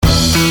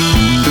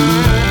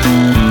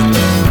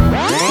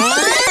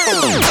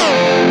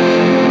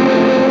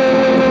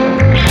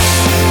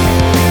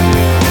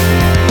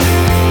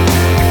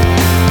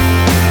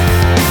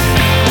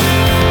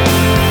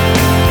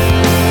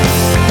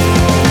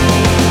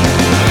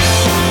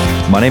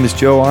My name is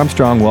Joe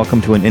Armstrong.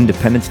 Welcome to an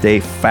Independence Day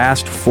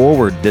Fast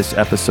Forward. This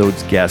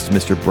episode's guest,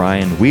 Mr.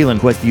 Brian Whelan,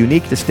 who has the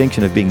unique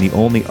distinction of being the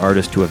only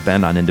artist to have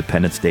been on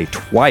Independence Day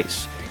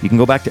twice. You can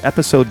go back to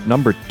episode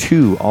number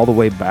 2 all the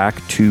way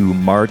back to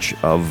March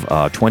of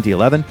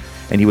 2011,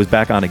 and he was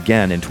back on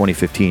again in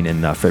 2015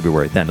 in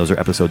February. Then those are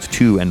episodes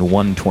 2 and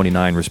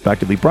 129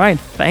 respectively. Brian,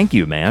 thank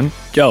you, man.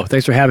 Joe,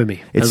 thanks for having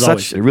me.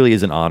 It really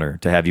is an honor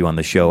to have you on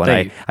the show.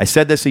 And I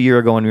said this a year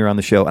ago when we were on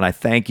the show, and I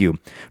thank you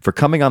for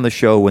coming on the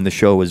show when the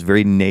show was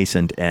very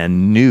nascent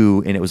and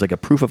new, and it was like a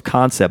proof of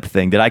concept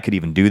thing that I could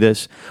even do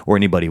this or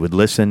anybody would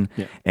listen.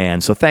 Yeah.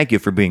 And so thank you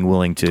for being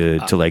willing to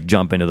like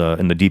jump into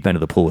the deep end of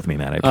the pool with me,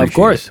 man. I appreciate it. Of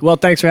course. Well,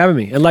 thanks for having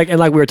me. And like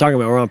we were talking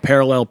about, we're on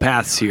parallel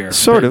paths here.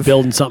 Sort of.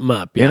 Building something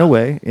up. Yeah. In a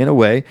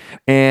way.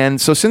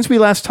 And so since we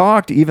last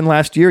talked, even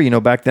last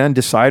year, back then,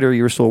 Decider,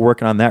 you were still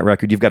working on that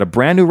record. You've got a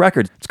brand new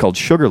record. It's called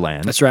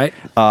Sugarland. That's right.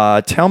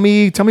 Tell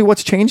me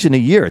what's changed in a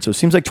year. So it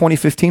seems like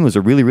 2015 was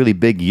a really, really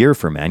big year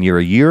for Man. You're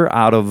a year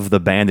out of the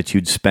band that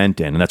you'd spent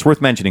in, and that's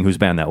worth mentioning whose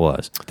band that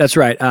was. That's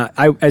right.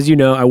 As you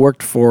know, I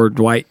worked for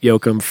Dwight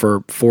Yoakam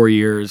for 4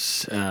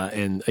 years,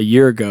 and a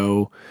year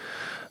ago,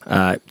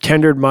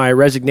 tendered my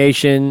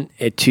resignation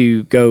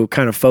to go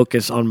kind of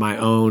focus on my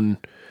own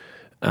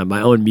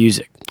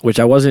music, which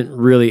I wasn't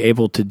really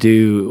able to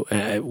do.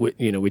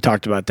 We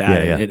talked about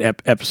that in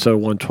episode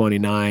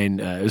 129.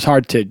 It was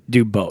hard to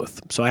do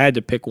both, so I had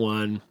to pick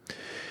one.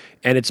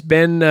 And it's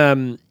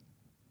been,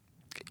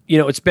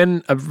 it's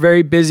been a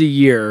very busy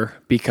year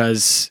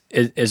because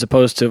as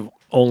opposed to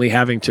only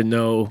having to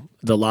know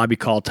the lobby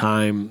call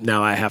time,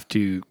 now I have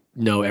to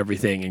know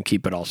everything and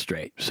keep it all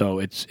straight. So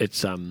it's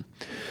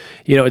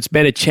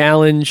been a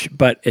challenge,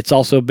 but it's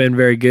also been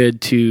very good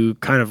to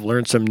kind of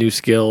learn some new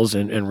skills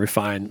and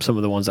refine some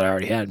of the ones that I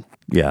already had.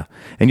 Yeah.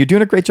 And you're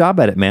doing a great job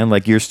at it, man.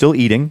 Like, you're still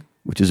eating,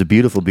 which is a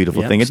beautiful,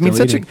 beautiful thing.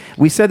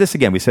 We said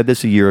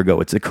this a year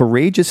ago. It's a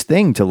courageous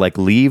thing to like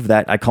leave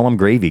that. I call them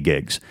gravy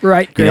gigs.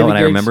 Right. And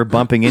I remember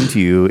bumping into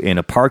you in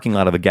a parking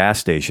lot of a gas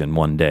station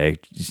one day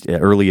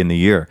early in the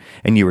year,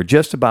 and you were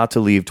just about to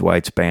leave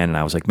Dwight's band. And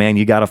I was like, man,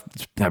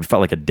 I felt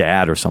like a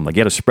dad or something. Like,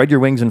 you got to spread your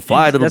wings and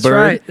fly, little bird. That's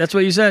right. That's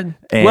what you said.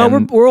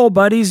 And we're old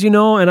buddies, and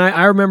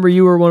I remember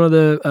you were one of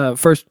the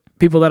first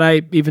people that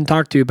I even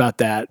talked to about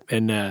that.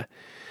 And,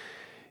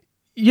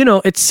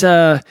 it's,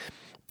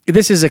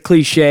 this is a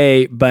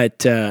cliche, but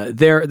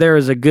there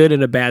is a good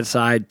and a bad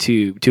side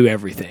to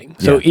everything.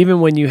 So even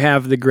when you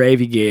have the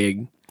gravy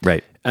gig,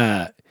 right?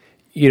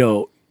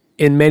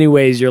 In many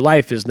ways, your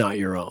life is not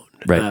your own,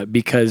 right?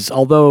 Because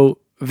although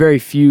very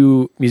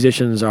few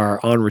musicians are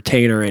on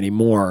retainer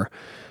anymore,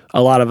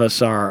 a lot of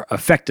us are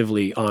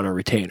effectively on a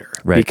retainer.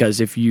 Right. Because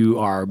if you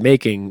are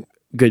making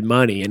good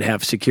money and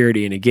have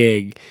security in a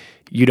gig,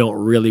 you don't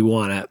really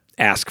want to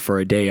ask for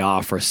a day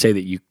off or say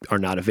that you are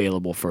not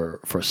available for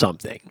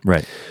something.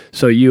 Right.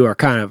 So you are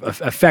kind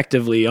of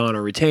effectively on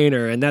a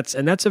retainer, and that's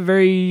a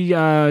very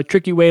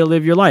tricky way to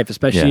live your life,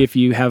 especially if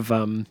you have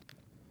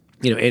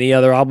any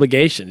other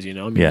obligations.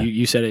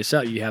 You said it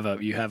yourself. You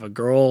have a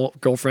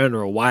girlfriend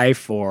or a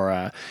wife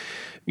or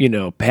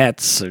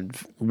pets and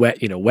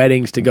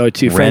weddings to go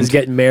to, rent. Friends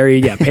getting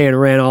married, paying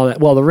rent, all that.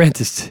 Well, the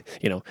rent is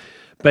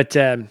but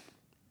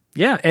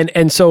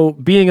and so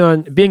being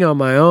on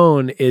my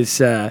own is.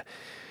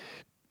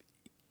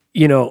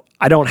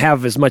 I don't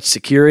have as much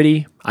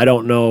security. I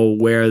don't know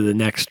where the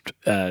next,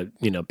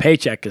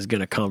 paycheck is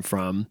going to come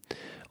from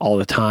all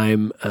the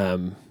time.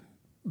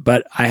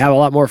 But I have a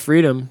lot more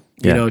freedom,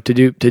 to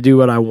do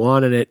what I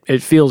want. And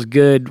it feels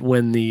good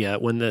when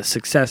the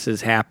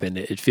successes happen.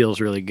 It feels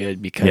really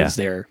good because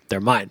they're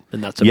mine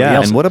and not somebody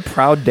else's. And what a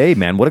proud day,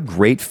 man. What a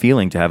great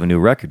feeling to have a new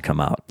record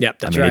come out. Yep,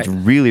 that's right. It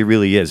really,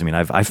 really is.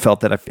 I've felt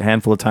that a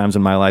handful of times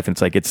in my life, and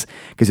it's like,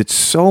 because it's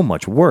so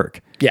much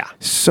work. Yeah.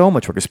 So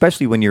much work,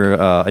 especially when you're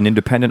an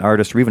independent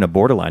artist or even a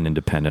borderline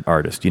independent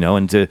artist,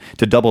 and to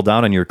double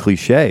down on your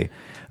cliche,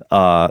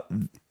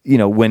 when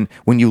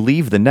you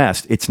leave the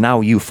nest, it's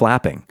now you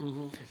flapping,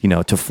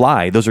 to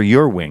fly. Those are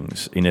your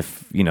wings. And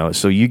if,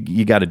 so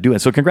you got to do it.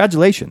 So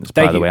congratulations,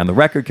 by the way, on the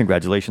record.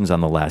 Congratulations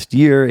on the last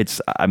year.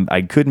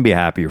 I couldn't be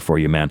happier for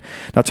you, man.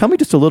 Now tell me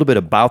just a little bit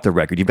about the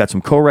record. You've got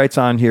some co-writes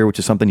on here, which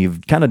is something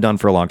you've kind of done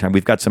for a long time.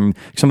 We've got some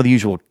of the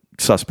usual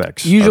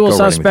suspects. So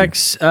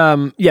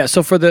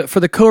for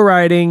the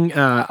co-writing,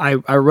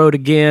 I wrote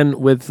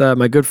again with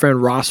my good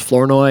friend Ross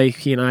Flournoy.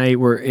 He and I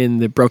were in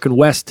the Broken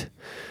West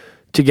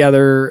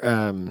together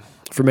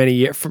for many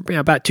years, from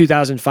about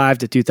 2005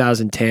 to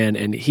 2010,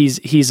 and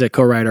he's a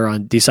co-writer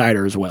on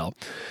Decider as well.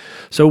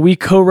 So we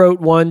co-wrote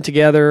one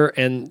together,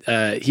 and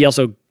he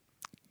also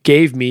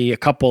gave me a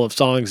couple of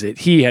songs that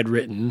he had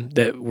written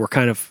that were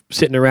kind of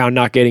sitting around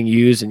not getting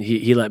used, and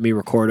he let me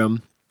record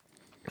them.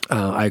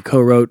 I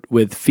co-wrote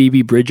with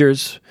Phoebe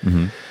Bridgers,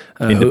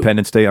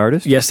 Independence Day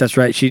artist. Yes, that's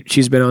right.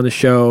 She's been on the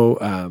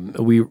show.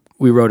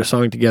 We wrote a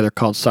song together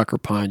called Sucker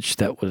Punch.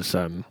 That was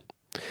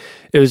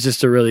it was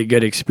just a really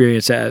good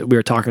experience. We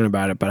were talking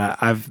about it, but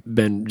I've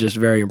been just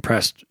very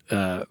impressed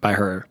by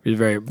her. She's a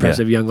very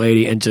impressive young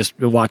lady, and just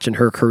watching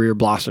her career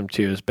blossom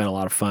too has been a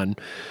lot of fun.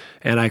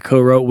 and I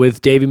co-wrote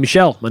with Davey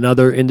Michelle,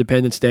 another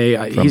Independence Day.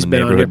 He's the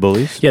been on Neighborhood here.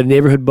 Bullies? Yeah, the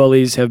Neighborhood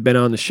Bullies have been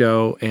on the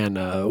show,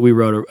 and we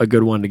wrote a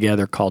good one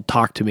together called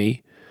 "Talk to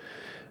Me."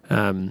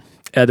 The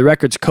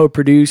record's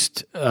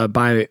co-produced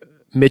by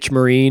Mitch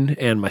Marine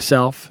and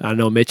myself. I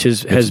know Mitch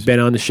has been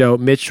on the show.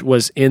 Mitch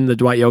was in the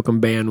Dwight Yoakam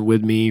band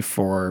with me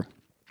for.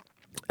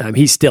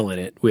 He's still in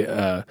it,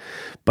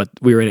 but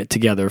we were in it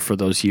together for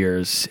those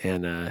years.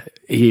 And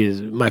he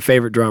is my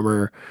favorite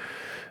drummer,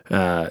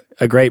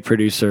 a great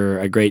producer,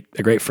 a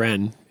great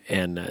friend.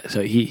 And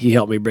so he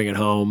helped me bring it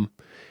home.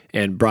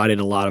 And brought in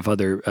a lot of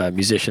other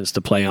musicians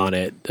to play on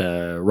it.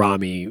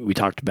 Rami, we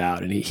talked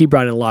about, and he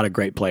brought in a lot of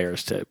great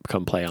players to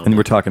come play on it. And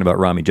we're talking about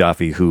Rami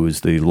Jaffe,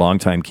 who's the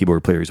longtime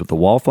keyboard player. He's with the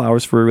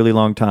Wallflowers for a really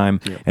long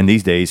time. Yeah. And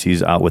these days,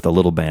 he's out with a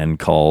little band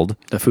called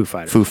the Foo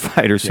Fighters. Foo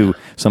Fighters, who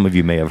some of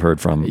you may have heard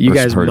from. You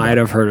guys might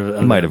have heard of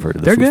them. Might have heard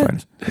of the They're Foo good.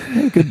 Fighters.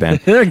 They're a good band.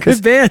 They're a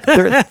good band.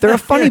 they're a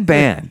funny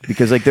band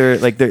because they're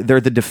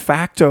the de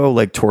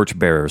facto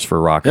torchbearers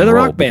for rock They're and the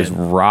roll. rock band.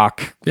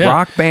 Because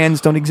rock bands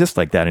don't exist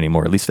like that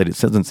anymore. At least it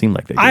doesn't seem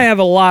like they do. I have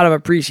a lot of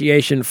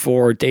appreciation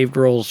for Dave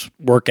Grohl's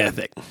work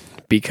ethic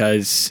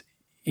because,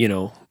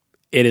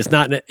 it is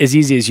not as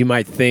easy as you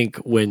might think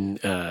when,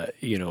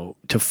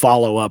 to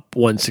follow up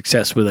one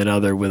success with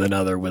another.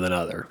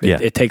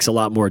 It takes a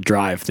lot more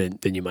drive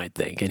than you might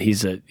think. And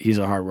he's a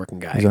hardworking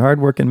guy. He's a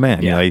hardworking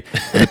man. Yeah.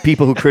 The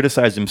people who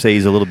criticize him say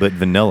he's a little bit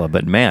vanilla,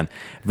 but man,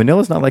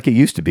 vanilla's not like it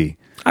used to be.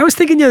 I was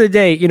thinking the other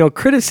day,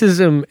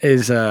 criticism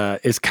is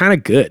kind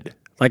of good.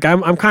 Like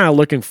I'm kind of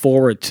looking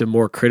forward to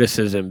more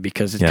criticism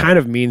because it kind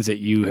of means that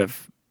you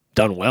have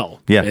done well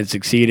and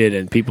succeeded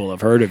and people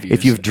have heard of you.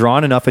 If you've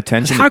drawn enough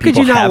attention, how could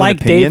you not like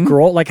opinion? Dave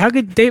Grohl? Like how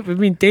could Dave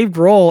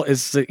Grohl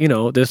is,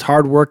 this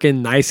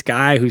hardworking, nice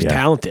guy who's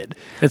talented.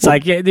 It's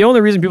the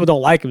only reason people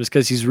don't like him is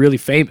because he's really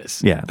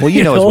famous. Yeah. Well,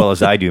 you know as well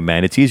as I do,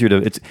 man. It's easier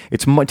to, it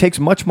takes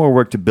much more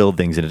work to build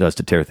things than it does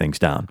to tear things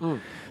down.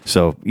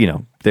 So,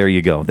 there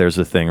you go. There's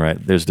the thing, right?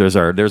 There's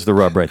the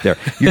rub right there.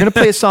 You're going to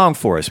play a song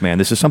for us, man.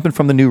 This is something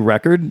from the new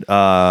record.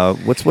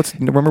 What's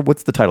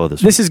the title of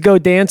this? This is Go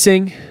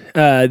Dancing.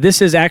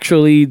 This is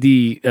actually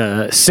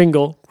the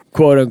single,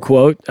 quote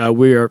unquote.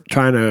 We are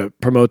trying to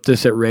promote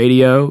this at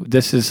radio.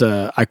 This is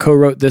I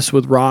co-wrote this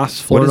with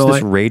Ross Flournoy. What is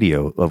this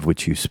radio of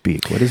which you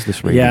speak? What is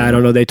this radio? Yeah, I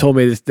don't know. They told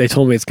me it's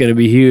going to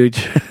be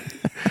huge.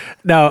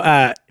 No,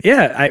 I've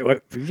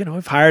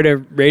hired a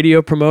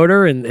radio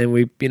promoter and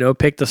we,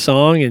 picked a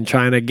song and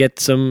trying to get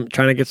some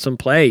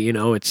play.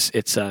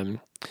 It's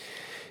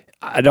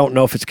I don't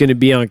know if it's going to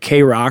be on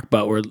K-Rock,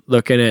 but we're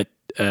looking at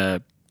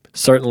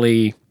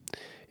certainly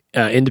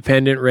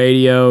independent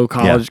radio,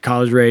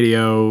 college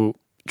radio,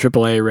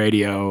 AAA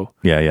radio,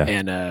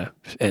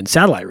 and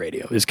satellite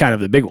radio is kind of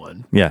the big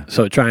one. Yeah.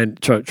 So trying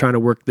to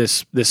work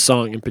this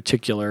song in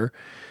particular,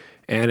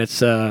 and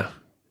it's a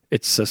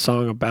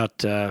song about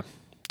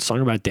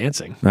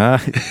dancing.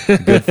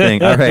 Good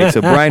thing. All right,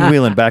 so Brian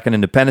Whelan back on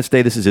Independence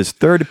Day. This is his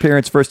first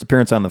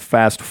appearance on the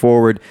Fast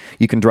Forward.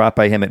 You can drop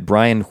by him at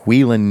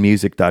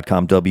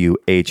brianwhelanmusic.com,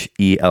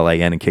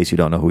 WHELAN, in case you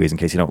don't know who he is, in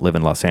case you don't live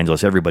in Los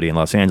Angeles. Everybody in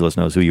Los Angeles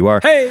knows who you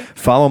are. Hey!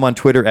 Follow him on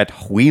Twitter at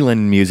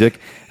Whelan Music.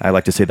 I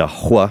like to say the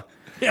Hua.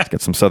 Yeah. It's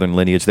got some southern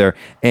lineage there.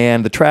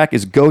 And the track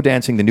is Go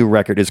Dancing. The new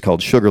record is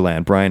called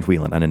Sugarland. Brian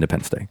Whelan on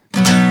Independence Day.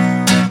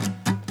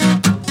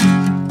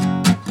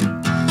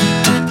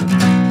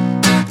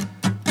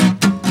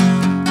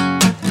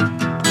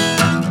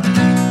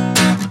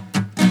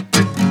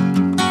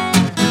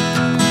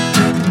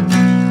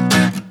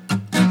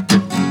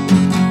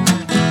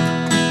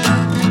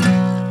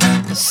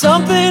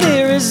 Something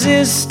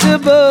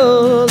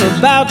irresistible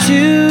about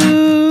you.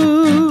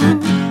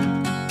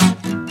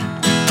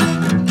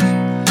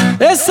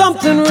 There's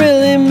something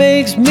really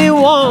makes me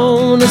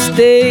wanna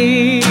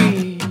stay.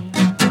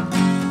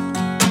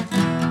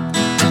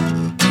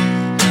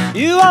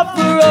 You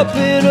offer up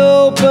an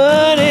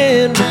open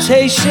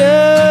invitation.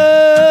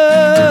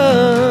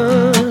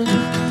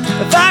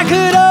 If I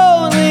could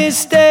only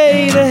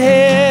stay the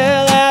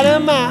hell out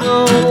of my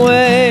own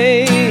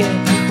way.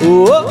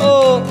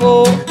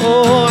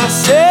 I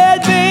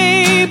said,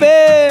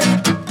 baby,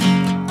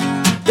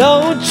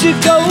 don't you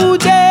go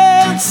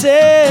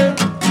dancing.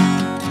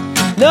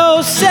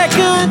 No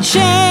second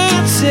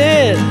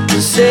chances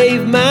to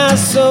save my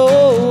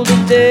soul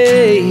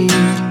today.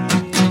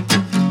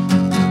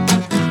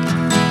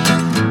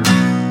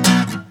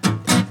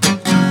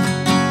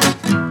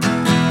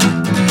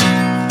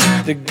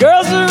 The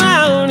girls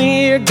around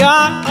here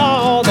got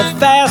all the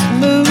fast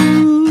moves.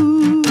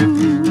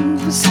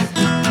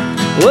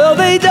 Well,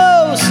 they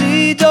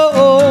do-si-do,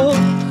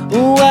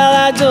 well,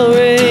 I don't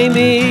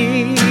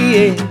re-mi,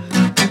 yeah.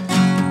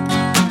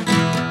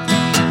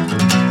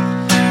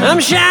 I'm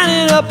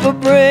shining up a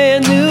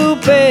brand new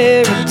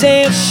pair of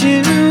dance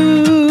shoes,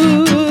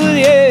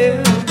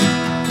 yeah.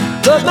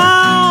 But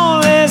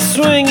my only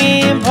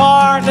swinging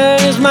partner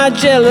is my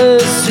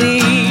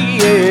jealousy,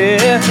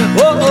 yeah.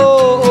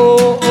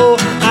 Whoa,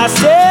 I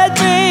said,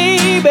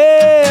 baby,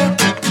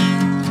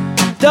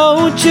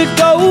 don't you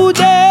go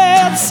dancing.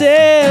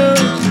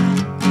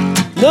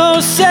 No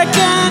second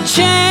second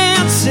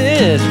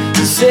chances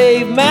to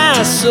save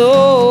my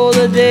soul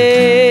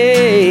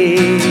today.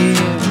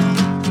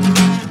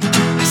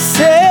 I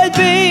said,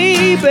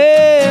 baby,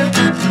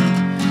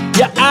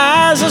 your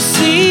eyes will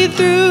see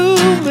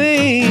through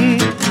me.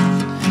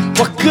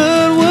 What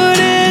good would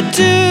it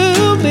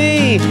do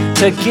me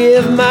to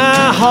give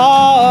my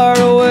heart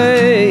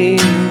away?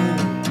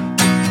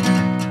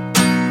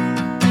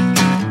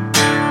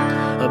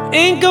 I'm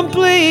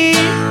incomplete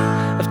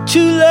of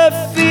two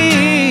left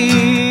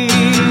feet,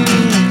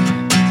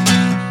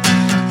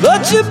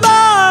 but your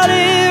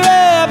body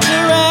wrapped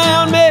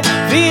around me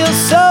feels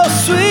so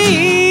sweet.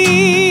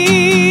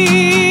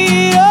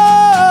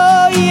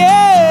 Oh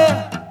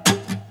yeah.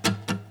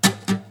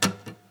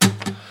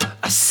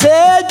 I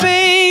said,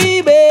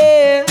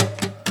 baby,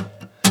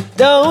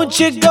 don't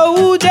you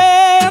go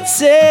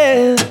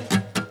dancing.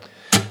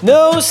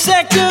 No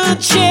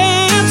second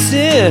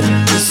chances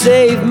to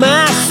save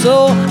my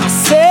soul. I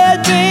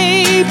said,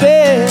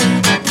 baby,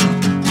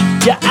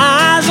 your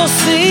eyes will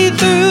see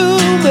through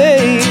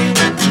me.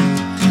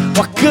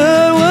 What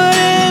good would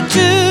it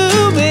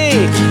do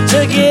me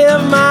to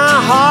give my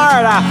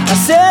heart? I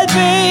said,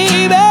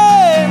 baby,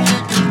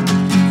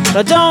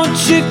 don't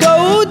you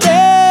go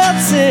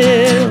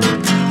dancing.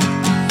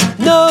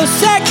 No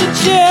second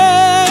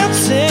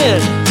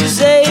chances to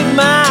save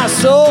my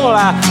soul.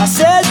 I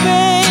said,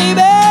 baby,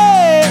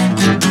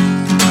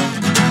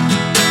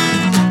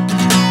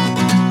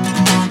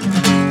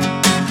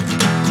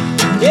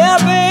 yeah,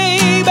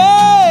 baby.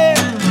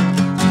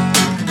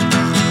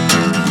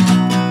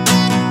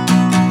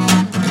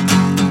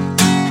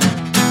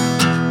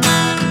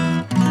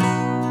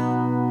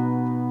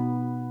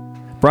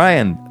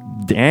 Brian,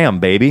 damn,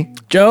 baby.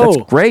 Joe.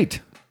 That's great.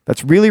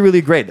 That's really,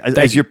 really great.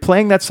 As you're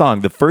playing that song,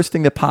 the first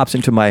thing that pops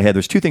into my head,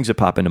 there's two things that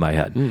pop into my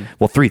head.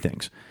 Well, three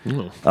things.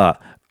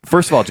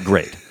 First of all, it's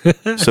great.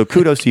 So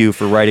kudos to you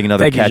for writing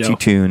another Thank you, catchy Joe.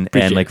 tune.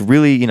 Appreciate And like it.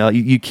 really,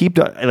 you keep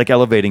like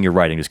elevating your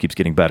writing, just keeps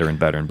getting better and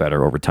better and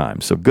better over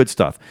time. So good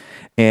stuff.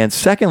 And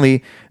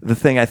secondly, the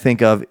thing I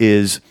think of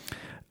is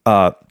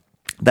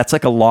that's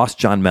like a lost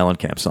John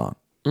Mellencamp song.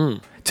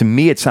 To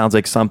me, it sounds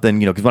like something,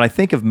 because when I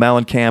think of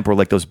Mellencamp or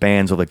like those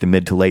bands of like the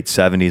mid to late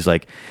 70s,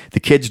 like the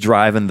kids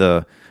driving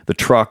the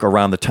truck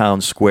around the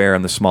town square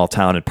in the small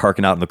town and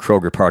parking out in the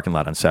Kroger parking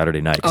lot on Saturday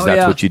night, because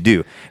that's what you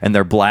do. And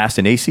they're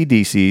blasting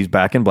AC/DC's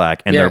Back in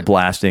Black, and they're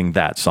blasting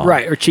that song.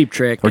 Right, or Cheap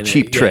Trick. Or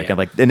Cheap Trick.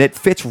 Yeah. And it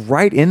fits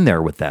right in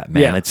there with that,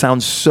 man. Yeah. It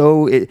sounds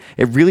so, it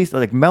really,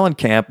 like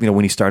Mellencamp,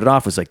 when he started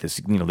off was like this,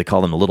 they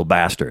call him the little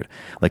bastard.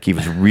 Like he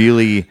was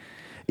really...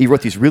 He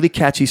wrote these really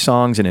catchy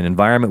songs in an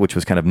environment which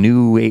was kind of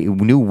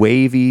new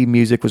wavy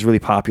music was really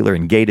popular,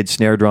 and gated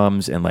snare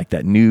drums and like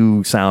that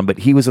new sound. But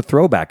he was a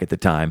throwback at the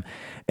time.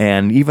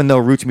 And even though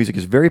roots music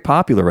is very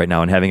popular right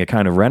now and having a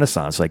kind of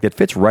renaissance, like it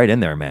fits right in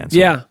there, man. So,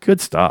 Yeah.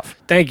 good stuff.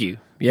 Thank you.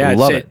 Yeah, I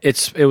love it.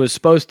 It was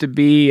supposed to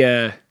be.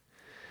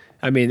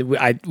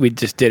 We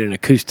just did an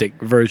acoustic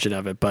version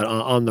of it, but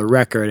on the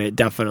record, it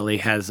definitely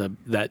has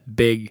that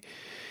big.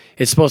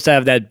 It's supposed to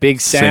have that big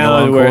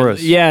Sing-along sound where,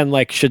 chorus. and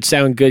like should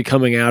sound good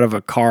coming out of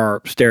a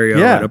car stereo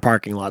in a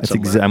parking lot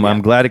somewhere.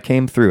 I'm glad it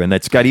came through, and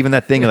that's got even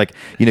that thing like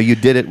you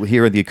did it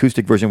here in the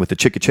acoustic version with the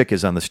chicka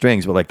chickas on the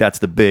strings, but like that's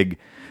the big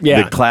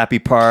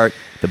clappy part.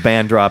 The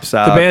band drops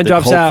out.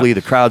 Hopefully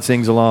the crowd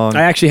sings along.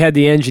 I actually had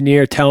the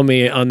engineer tell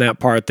me on that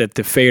part that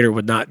the fader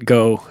would not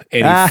go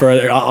any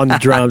further on the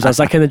drums. I was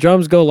like, "Can the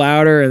drums go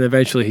louder?" And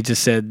eventually he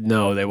just said,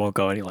 "No, they won't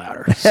go any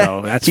louder."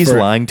 So that's he's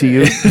lying to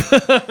you,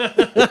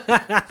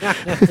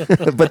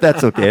 but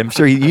that's okay. I'm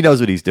sure he knows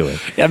what he's doing.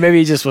 Yeah, maybe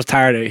he just was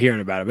tired of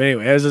hearing about it. But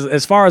anyway,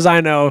 as far as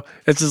I know,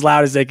 it's as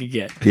loud as they could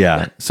get.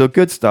 Yeah. So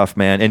good stuff,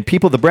 man. And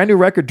people, the brand new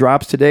record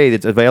drops today.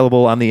 It's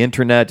available on the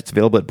internet. It's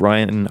available at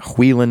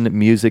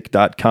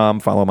brianwhelanmusic.com.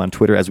 Follow him on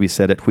Twitter, as we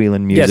said, at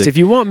Whelan Music. Yes, if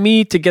you want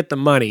me to get the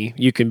money,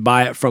 you can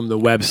buy it from the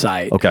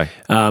website. Okay.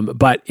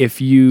 But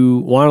if you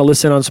want to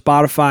listen on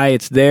Spotify,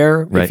 it's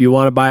there. Right. If you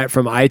want to buy it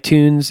from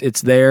iTunes,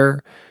 it's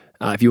there.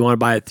 If you want to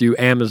buy it through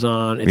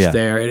Amazon, it's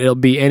there. It'll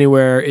be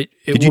anywhere.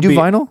 Did you do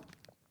vinyl?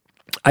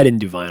 I didn't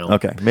do vinyl.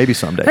 Okay, maybe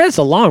someday. It's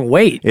a long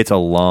wait. It's a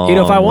long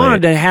if I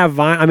wanted to have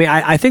vinyl,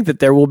 I think that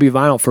there will be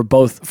vinyl for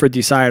both, for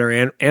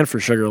Decider and for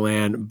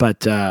Sugarland,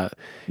 but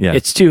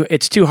it's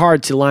too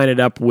hard to line it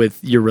up with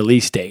your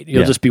release date.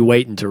 You'll just be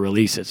waiting to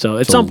release it. So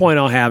at some point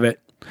I'll have it.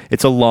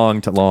 It's a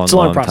long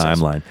process.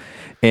 timeline.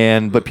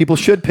 But people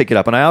should pick it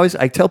up. And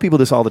I tell people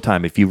this all the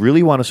time. If you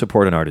really want to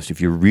support an artist,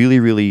 if you really,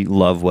 really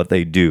love what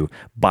they do,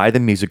 buy the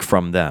music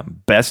from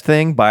them. Best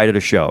thing, buy it at a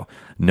show.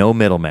 No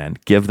middleman.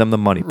 Give them the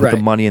money. Put the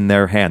money in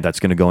their hand. That's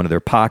going to go into their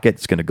pocket.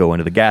 It's going to go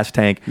into the gas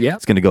tank. Yep.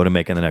 It's going to go to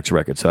making the next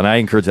record. So, and I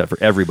encourage that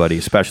for everybody,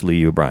 especially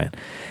you, Brian.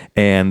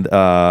 And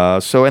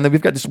and then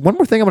we've got just one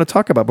more thing I want to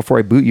talk about before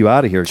I boot you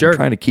out of here. Sure. I'm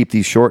trying to keep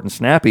these short and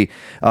snappy.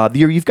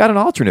 You've got an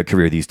alternate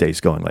career these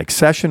days going, like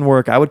session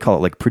work. I would call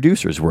it like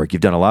producer's work.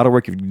 You've done a lot of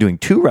work. You're doing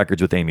 2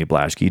 records with Amy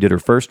Blaschke. You did her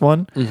first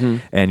one,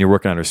 and you're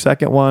working on her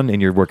second one,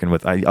 and you're working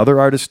with other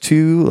artists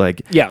too.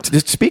 Like,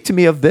 just speak to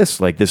me of this,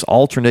 like this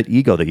alternate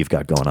ego that you've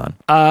got going on.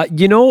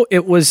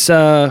 It was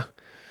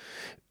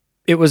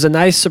it was a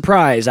nice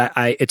surprise.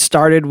 It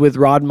started with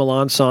Rod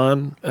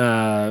Melanson.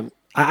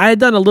 I had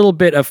done a little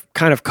bit of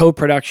kind of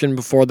co-production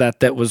before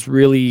that was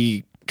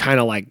really kind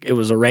of like it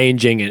was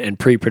arranging and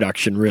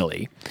pre-production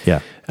really.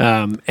 Yeah.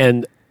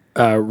 And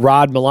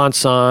Rod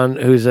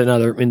Melanson, who's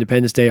another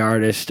Independence Day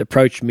artist,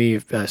 approached me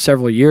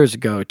several years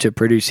ago to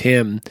produce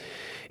him.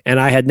 And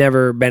I had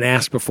never been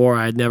asked before.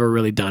 I had never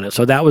really done it.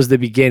 So that was the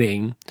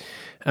beginning.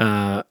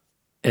 And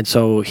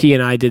so he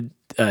and I did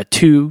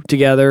 2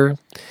 together.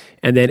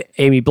 And then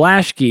Amy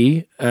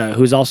Blaschke,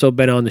 who's also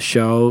been on the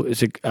show,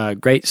 is a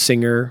great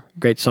singer,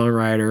 great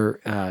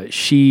songwriter.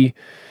 She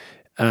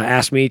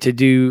asked me to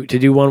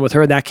do one with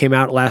her. That came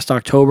out last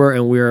October,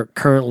 and we're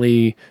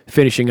currently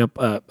finishing up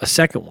a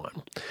second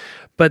one.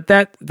 But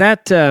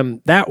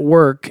that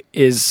work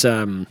is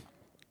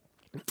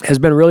has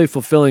been really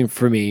fulfilling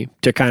for me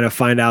to kind of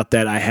find out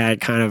that I had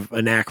kind of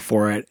a knack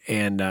for it,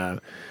 and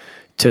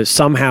to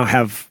somehow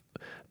have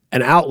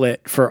an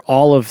outlet for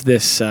all of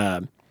this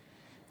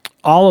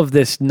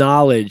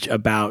knowledge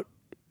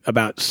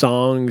about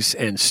songs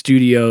and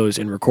studios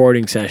and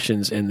recording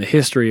sessions and the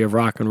history of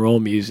rock and roll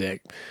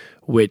music,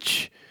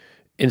 which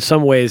in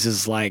some ways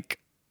is like,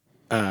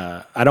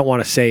 I don't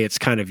want to say it's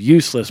kind of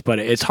useless, but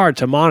it's hard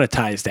to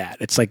monetize that.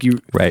 It's like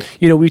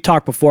we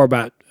talked before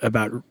about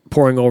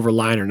pouring over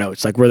liner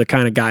notes. Like we're the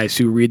kind of guys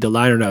who read the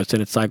liner notes,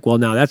 and it's like, well,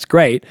 now that's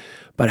great,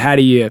 but how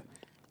do you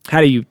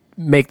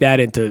make that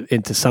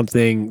into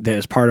something that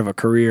is part of a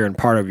career and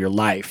part of your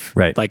life,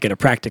 right? Like in a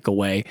practical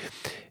way.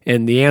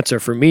 And the answer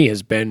for me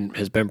has been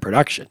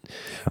production,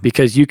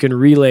 because you can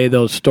relay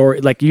those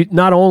stories. Like you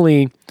not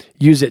only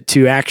use it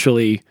to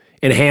actually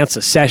enhance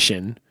a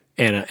session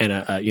and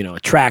a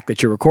track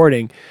that you're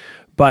recording,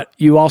 but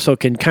you also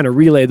can kind of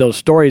relay those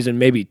stories and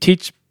maybe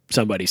teach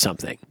somebody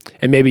something,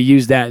 and maybe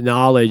use that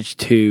knowledge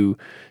to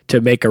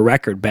make a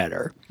record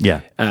better.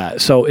 Yeah.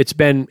 So it's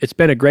been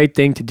a great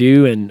thing to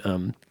do, and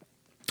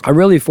I'm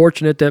really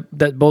fortunate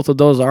that both of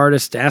those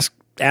artists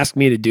asked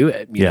me to do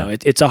it. You know,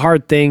 it's a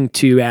hard thing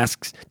to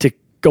ask, to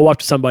go up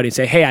to somebody and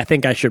say, "Hey, I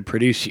think I should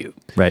produce you."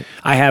 Right.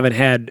 I haven't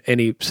had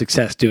any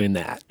success doing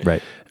that.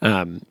 Right.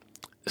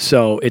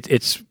 So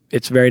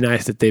it's very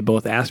nice that they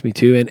both asked me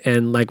to,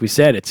 and like we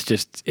said,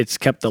 it's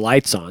kept the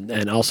lights on,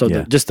 and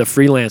also just the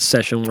freelance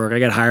session work. I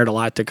got hired a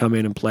lot to come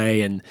in and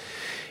play, and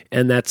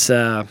that's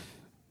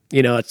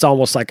it's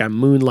almost like I'm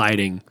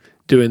moonlighting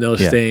doing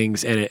those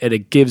things, and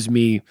it gives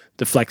me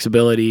the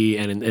flexibility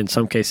and in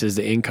some cases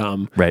the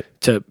income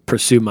to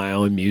pursue my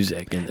own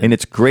music. And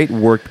it's great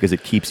work because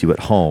it keeps you at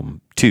home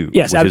too,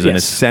 yes, which is an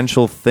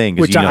essential thing.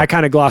 Which I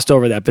kind of glossed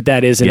over that, but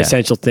that is an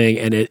essential thing,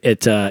 and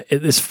it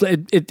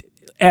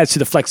adds to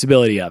the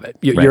flexibility of it.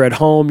 You're at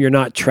home, you're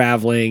not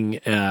traveling.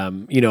 A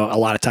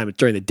lot of time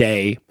during the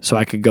day, so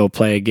I could go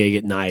play a gig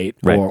at night,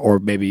 or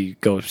maybe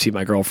go see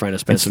my girlfriend and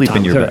spend some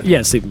time with her. Bed.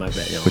 Yeah, sleep in my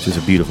bed. Which is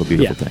a beautiful,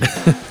 beautiful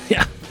thing.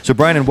 Yeah. So,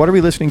 Brian, and what are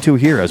we listening to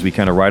here as we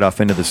kind of ride off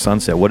into the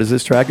sunset? What is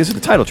this track? This is the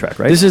title track,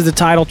 right? This is the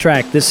title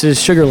track. This is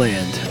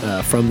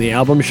Sugarland from the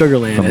album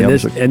Sugarland.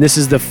 And this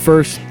is the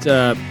first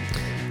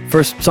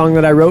song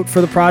that I wrote for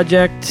the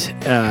project.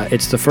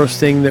 It's the first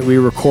thing that we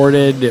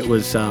recorded. It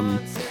was,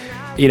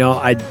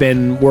 I'd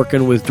been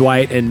working with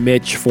Dwight and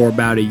Mitch for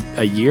about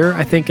a year,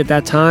 I think, at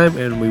that time.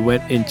 And we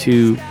went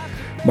into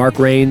Mark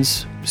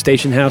Rain's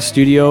Station House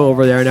studio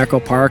over there in Echo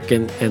Park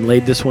and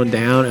laid this one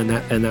down, and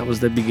that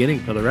was the beginning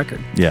of the record.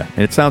 Yeah,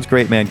 and it sounds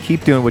great, man.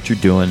 Keep doing what you're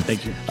doing.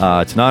 Thank you.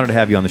 It's an honor to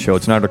have you on the show.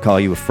 It's an honor to call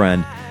you a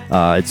friend.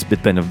 It's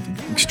been an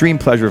extreme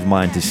pleasure of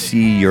mine to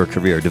see your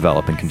career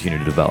develop and continue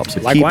to develop. So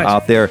Likewise. Keep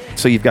out there.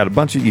 So you've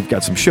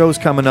got some shows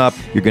coming up.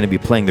 You're going to be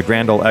playing the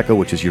Grand Ole Echo,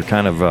 which is your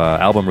kind of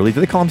album release. Do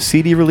they call them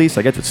CD release?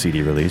 I guess it's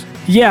CD release.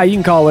 Yeah, you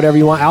can call it whatever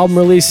you want. Album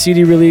release,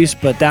 CD release,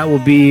 but that will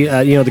be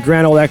the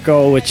Grand Ole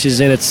Echo, which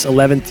is in its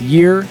 11th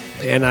year,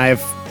 and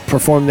I've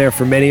performed there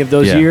for many of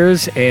those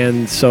years,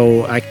 and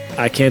so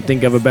I can't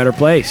think of a better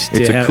place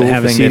to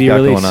have a CD they've got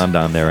release going on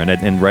down there,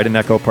 and right in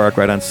Echo Park,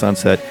 right on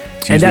Sunset.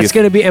 And that's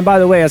going to be, and by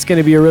the way, that's going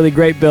to be a really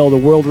great bill. The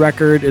World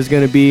Record is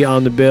going to be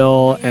on the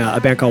bill. A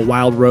band called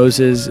Wild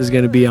Roses is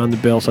going to be on the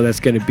bill, so that's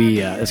going to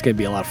be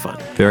a lot of fun.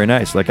 Very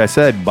nice. Like I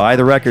said, buy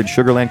the record.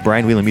 Sugarland.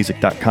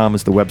 BrianWheelanMusic.com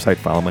is the website.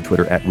 Follow him on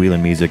Twitter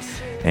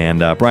 @WheelanMusic.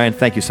 And Brian,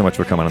 thank you so much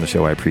for coming on the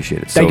show. I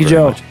appreciate it. Thank you,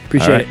 Joe. Much.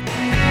 Appreciate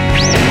it.